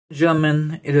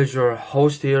Gentlemen, it is your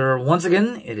host here. Once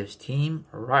again, it is Team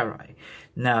Rai.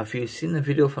 Now, if you've seen the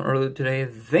video from earlier today,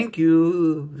 thank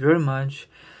you very much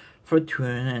for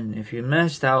tuning in. If you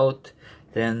missed out,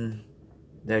 then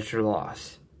that's your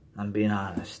loss. I'm being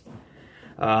honest.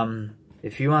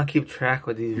 If you want to keep track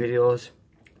with these videos,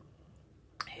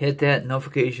 hit that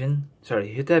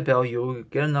hit that bell. You'll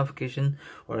get a notification,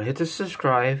 or hit the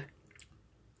subscribe.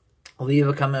 Leave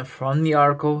a comment from the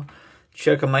article.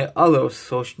 Check out my other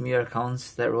social media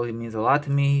accounts. That really means a lot to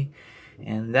me.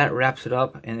 And that wraps it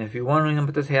up. And if you're wondering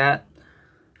about this hat,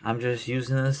 I'm just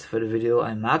using this for the video.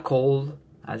 I'm not cold.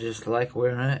 I just like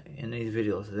wearing it in these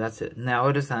videos. That's it. Now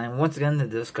it is time once again to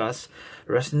discuss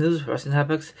wrestling news, wrestling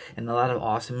topics, and a lot of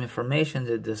awesome information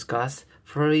to discuss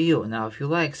for you. Now if you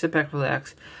like, sit back,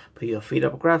 relax, put your feet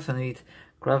up, grab something to eat,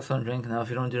 grab some drink. Now if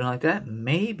you don't do it like that,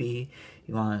 maybe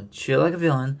you want to chill like a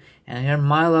villain and hear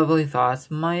my lovely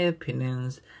thoughts, my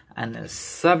opinions on the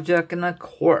subject, and of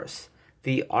course,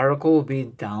 the article will be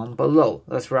down below.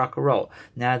 Let's rock and roll.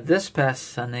 Now, this past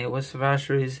Sunday was Survivor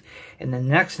Series, and the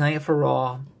next night for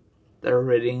Raw, their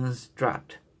ratings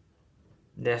dropped.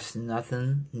 That's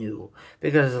nothing new,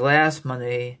 because last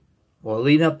Monday,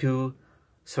 leading up to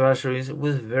Survivor Series,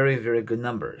 was very, very good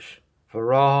numbers for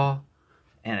Raw,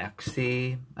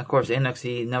 NXT. Of course,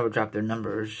 NXT never dropped their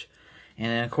numbers.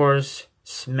 And of course,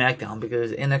 SmackDown,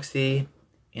 because NXT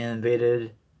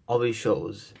invaded all these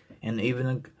shows. And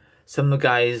even some of the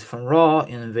guys from Raw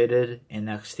invaded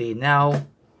NXT. Now,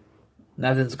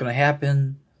 nothing's going to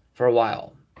happen for a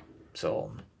while.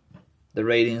 So, the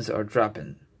ratings are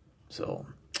dropping. So,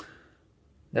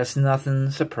 that's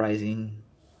nothing surprising.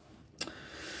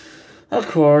 Of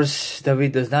course,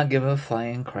 WWE does not give a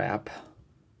flying crap,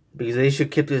 because they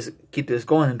should keep this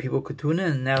going and people could tune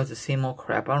in. Now it's the same old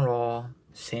crap on Raw,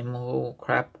 same old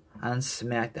crap on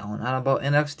SmackDown. Not about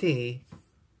NXT.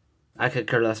 I could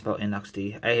care less about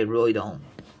NXT. I really don't.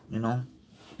 You know?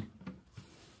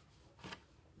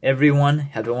 Everyone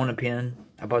has their own opinion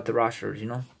about the rosters, you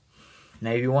know?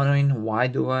 Now if you're wondering why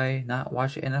do I not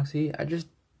watch NXT, I just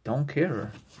don't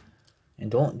care.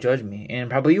 And don't judge me. And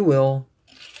probably you will.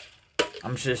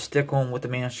 I'm just sticking with the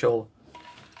main show.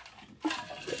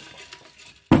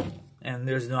 And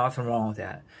there's nothing wrong with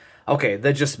that. Okay,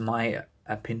 that's just my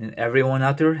opinion. Everyone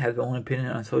out there has their own opinion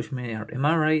on social media. Am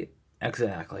I right?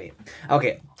 Exactly.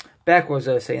 Okay, back what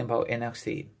I was saying about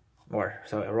NXT.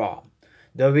 Raw.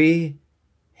 WWE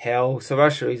held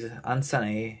Survivor Series on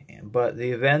Sunday, but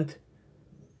the event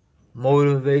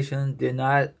motivation did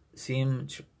not seem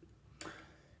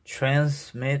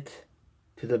transmit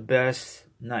to the best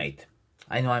night.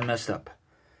 I know I messed up.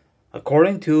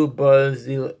 According to Buzz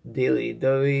Daily,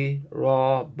 WWE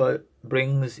Raw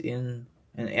brings in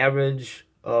an average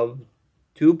of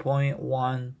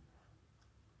 2.1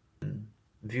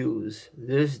 views.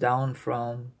 This down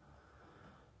from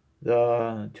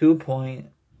the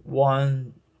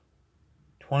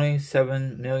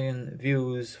 2.127 million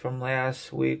views from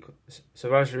last week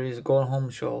Survivor Series Going Home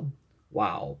show.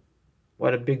 Wow,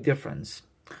 what a big difference.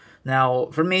 Now,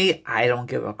 for me, I don't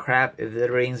give a crap if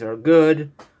the ratings are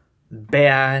good,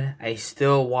 bad, I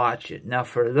still watch it. Now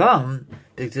for them,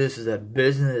 because this is a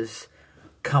business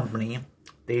company,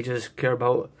 they just care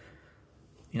about,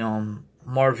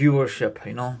 more viewership,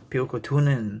 people could tune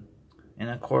in. And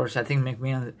of course, I think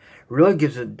McMahon really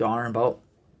gives a darn about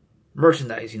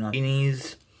merchandise,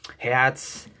 beanies,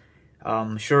 hats,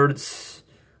 shirts,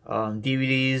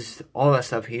 DVDs, all that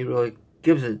stuff. He really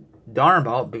gives a darn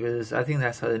about, because I think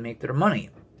that's how they make their money.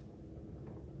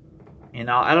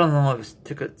 I don't know if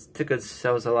tickets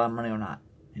sells a lot of money or not,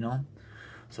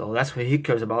 So that's what he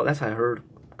cares about. That's what I heard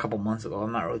a couple months ago.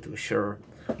 I'm not really too sure.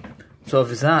 So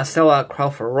if it's not a sellout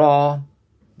crowd for Raw,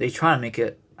 they try to make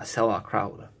it a sellout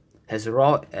crowd. Has it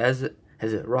ever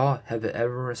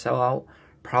a sellout?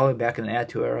 Probably back in the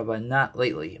Attitude Era, but not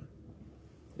lately.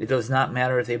 It does not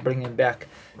matter if they bring in back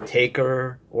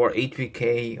Taker or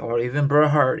HBK or even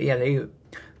Bret Hart. Yeah,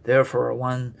 they're for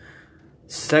one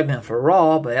segment for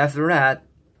Raw, but after that,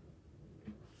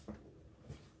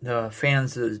 the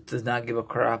fans does not give a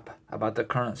crap about the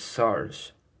current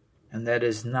stars, and that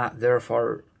is not their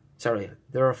fault.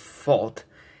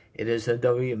 It is the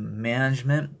WWE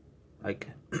management, like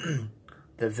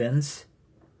the Vince.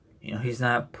 He's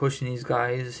not pushing these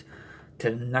guys to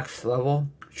the next level.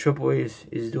 Triple H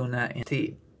is doing that in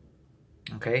T.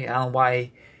 Okay, I don't know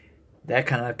why that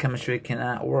kind of chemistry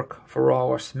cannot work for Raw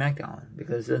or SmackDown,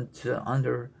 because it's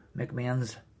under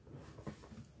McMahon's.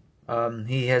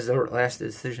 He has the last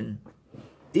decision.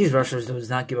 These wrestlers does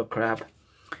not give a crap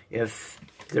if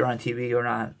they're on TV or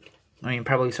not. I mean,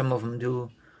 probably some of them do.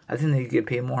 I think they get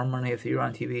paid more money if you're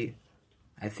on TV.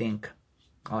 I think.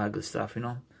 all that good stuff, you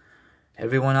know.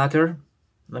 Everyone out there,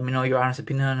 let me know your honest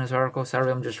opinion on this article.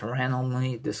 Sorry, I'm just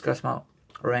randomly discussing about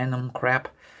random crap.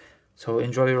 So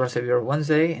enjoy the rest of your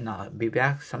Wednesday, and I'll be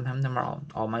back sometime tomorrow.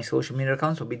 All my social media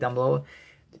accounts will be down below.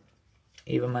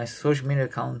 Even my social media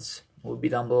accounts will be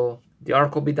down below. The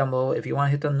article will be down below. If you want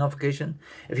to hit the notification,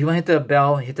 if you want to hit the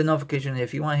bell, hit the notification.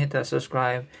 If you want to hit that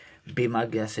subscribe, be my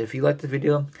guest. If you like the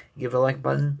video, give it a like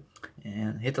button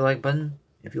and hit the like button.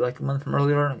 If you like the one from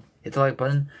earlier, hit the like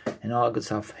button and all that good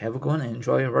stuff. Have a good one and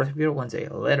enjoy the rest of your Wednesday.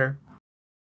 Later.